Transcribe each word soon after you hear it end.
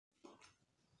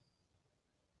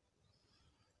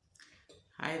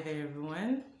Hi there,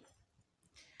 everyone.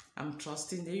 I'm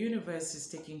trusting the universe is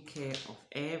taking care of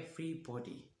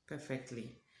everybody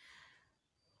perfectly.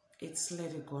 It's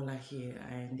Lady Gola here,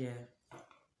 and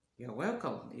you're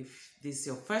welcome. If this is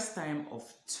your first time of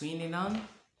tuning on,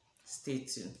 stay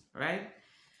tuned, right?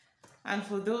 And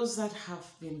for those that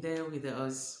have been there with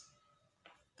us,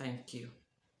 thank you.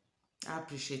 I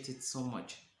appreciate it so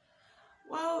much.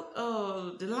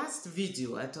 Well, the last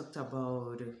video I talked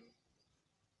about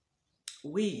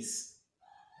ways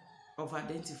of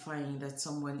identifying that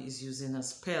someone is using a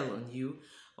spell on you,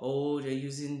 or they're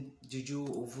using juju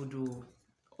or voodoo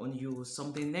on you,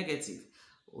 something negative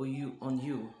or on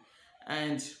you.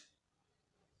 And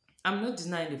I'm not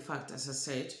denying the fact, as I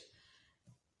said,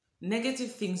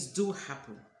 negative things do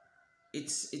happen.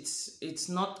 It's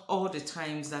not all the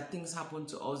times that things happen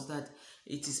to us that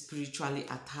it is spiritually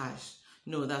attached.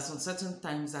 No, there's some certain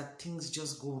times that things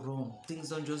just go wrong. Things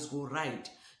don't just go right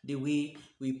the way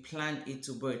we plan it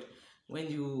to. But when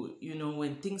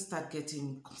when things start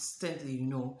getting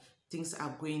constantly, things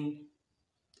are going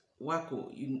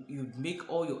wacko, you make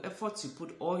all your efforts, you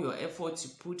put all your efforts,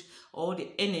 you put all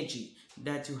the energy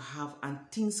that you have, and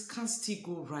things can't still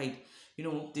go right.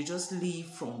 They just leave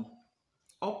from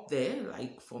up there,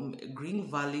 like from a green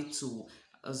valley to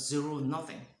a zero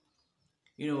nothing.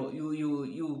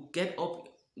 You get up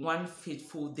one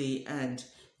fateful day, and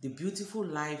the beautiful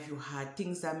life you had,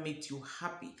 things that made you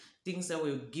happy, things that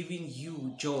were giving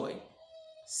you joy,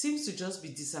 seems to just be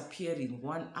disappearing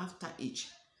one after each.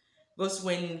 Because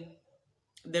when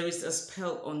there is a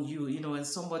spell on you, and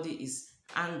somebody is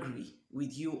angry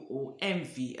with you or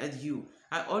envy at you,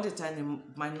 and all the time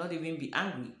they might not even be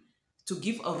angry to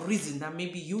give a reason that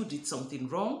maybe you did something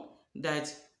wrong,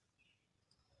 that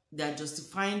they're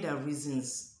justifying their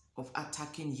reasons of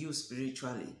attacking you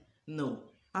spiritually. No.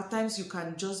 At times you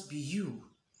can just be you.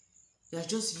 You're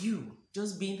just you,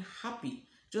 just being happy,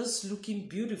 just looking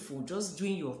beautiful, just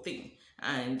doing your thing.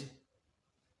 And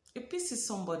it pisses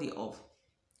somebody off.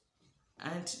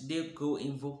 And they go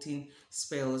invoking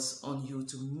spells on you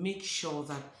to make sure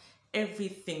that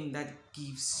everything that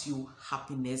gives you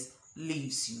happiness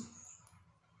leaves you.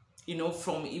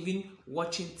 From even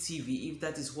watching TV, if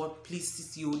that is what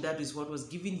pleases you, that is what was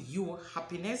giving you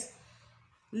happiness,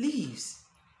 leaves.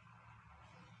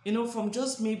 From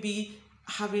just maybe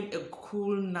having a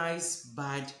cool, nice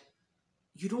bath,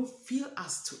 you don't feel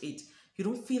as to it. You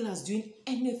don't feel as doing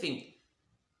anything.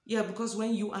 Yeah, because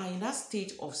when you are in that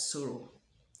state of sorrow,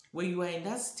 when you are in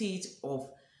that state of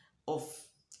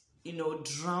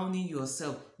drowning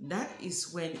yourself, that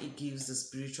is when it gives the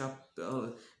spiritual,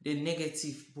 the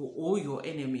negative, or your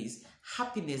enemies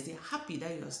happiness. They're happy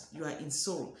that you are in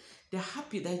sorrow. They're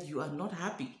happy that you are not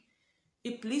happy.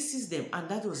 It pleases them, and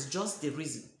that was just the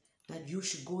reason that you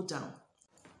should go down.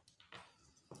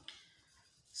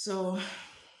 So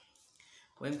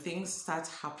when things start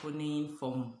happening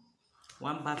from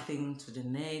one bad thing to the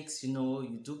next,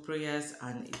 you do prayers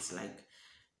and it's like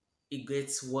it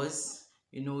gets worse,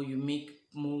 you make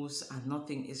moves and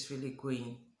nothing is really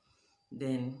going,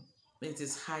 then it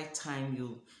is high time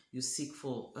you seek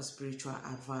for a spiritual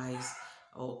advice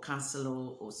or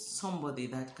counselor or somebody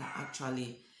that can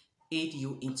actually aid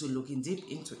you into looking deep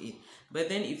into it. But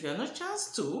then if you're not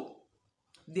chance to,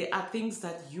 there are things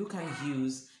that you can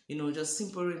use, just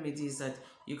simple remedies that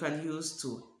you can use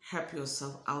to help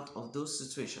yourself out of those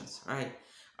situations, right?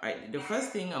 All right, the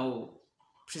first thing I will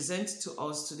present to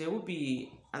us today will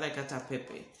be Alakata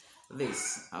Pepe.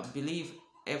 This, I believe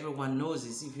everyone knows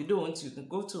this. If you don't, you can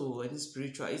go to any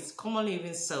spiritual. It's commonly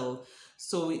even sold.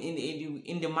 So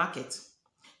in the market,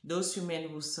 those women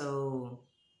who sell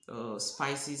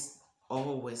spices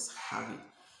always have it.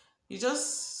 You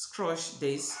just crush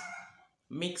this,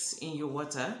 mix in your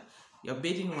water, your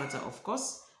bathing water, of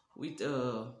course, with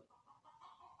a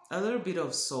little bit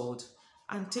of salt,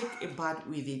 and take a bath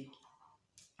with it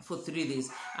for 3 days.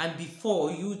 And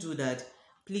before you do that,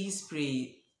 please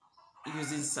pray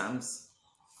using Psalms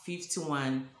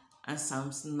 51 and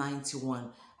Psalms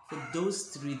 91 for those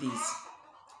 3 days,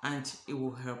 and it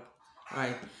will help.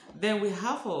 Right, then we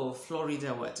have a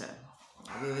Florida water.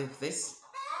 With this,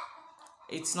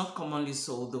 it's not commonly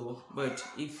sold though, but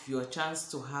if you have a chance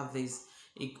to have this,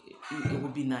 it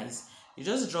would be nice. You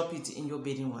just drop it in your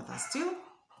bathing water. Still,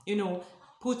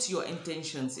 put your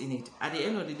intentions in it. At the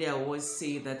end of the day, I always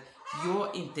say that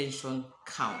your intention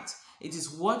counts. It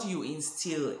is what you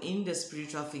instill in the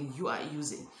spiritual thing you are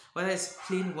using, whether it's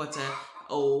plain water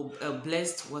or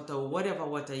blessed water or whatever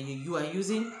water you are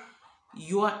using.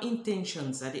 Your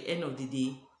intentions at the end of the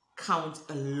day count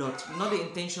a lot, not the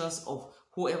intentions of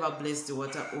whoever blessed the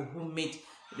water or who made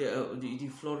the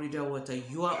Florida water.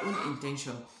 Your own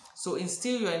intention. So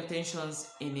instill your intentions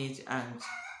in it and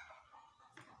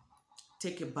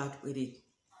take a bath with it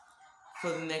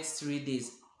for the next 3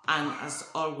 days. And as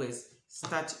always,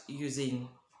 start with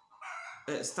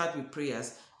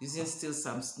prayers using still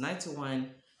Psalms 91,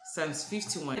 Psalms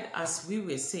 51. As we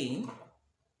were saying,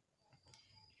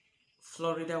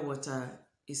 Florida water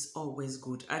is always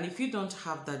good, and if you don't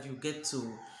have that, you get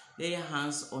to lay your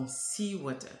hands on sea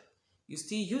water. You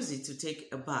still use it to take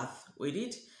a bath with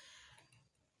it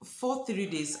for 3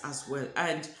 days as well.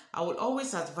 And I will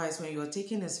always advise, when you are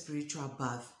taking a spiritual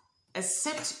bath,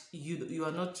 except you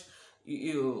are not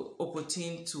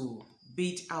opportune to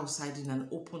bathe outside in an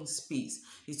open space,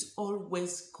 it's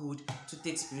always good to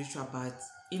take spiritual baths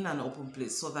in an open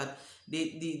place, so that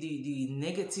the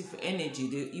negative energy,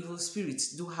 the evil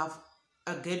spirits do have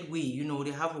a gateway.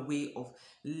 They have a way of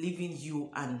leaving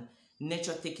you, and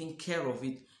nature taking care of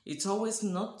it. It's always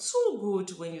not too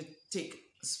good when you take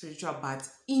spiritual baths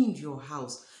in your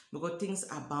house, because things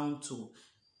are bound to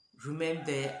remain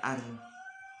there and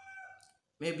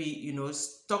maybe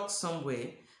stuck somewhere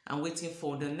and waiting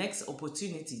for the next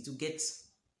opportunity to get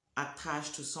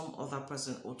attached to some other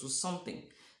person or to something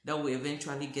that will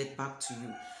eventually get back to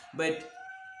you. But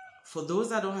for those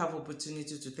that don't have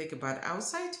opportunity to take a bath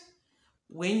outside,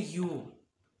 when you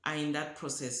are in that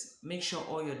process, make sure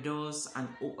all your doors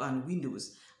and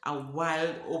windows are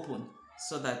wide open,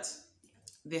 so that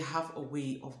they have a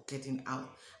way of getting out.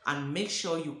 And make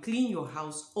sure you clean your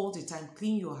house all the time.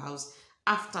 Clean your house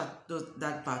after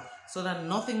that bath, so that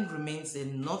nothing remains there,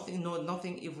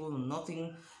 nothing evil,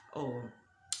 nothing or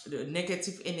the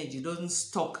negative energy doesn't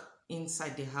stock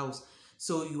inside the house.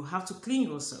 So you have to clean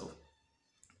yourself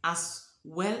as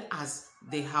well as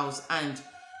the house. And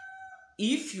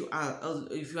if you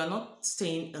are not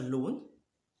staying alone,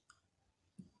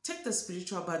 take the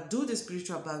spiritual bath, do the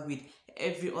spiritual bath with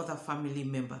every other family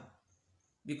member,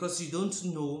 because you don't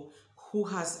know who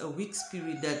has a weak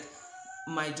spirit that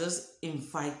might just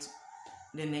invite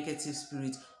the negative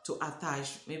spirit to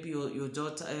attach, maybe your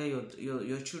daughter,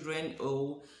 your children,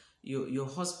 or your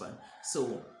husband.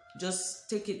 So just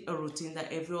take it a routine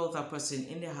that every other person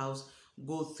in the house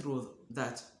go through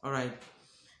that. All right.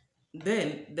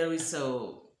 Then there is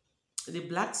the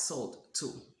black salt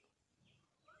too.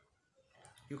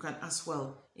 You can as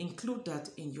well include that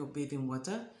in your bathing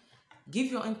water. Give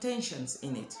your intentions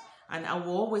in it. And I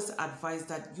will always advise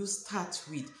that you start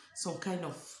with some kind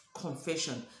of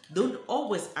confession. Don't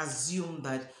always assume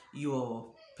that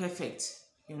you're perfect,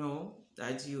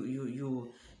 that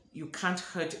you can't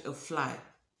hurt a fly.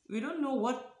 We don't know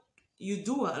what you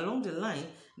do along the line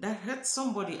that hurts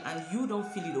somebody, and you don't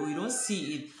feel it or you don't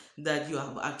see it that you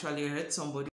have actually hurt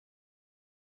somebody.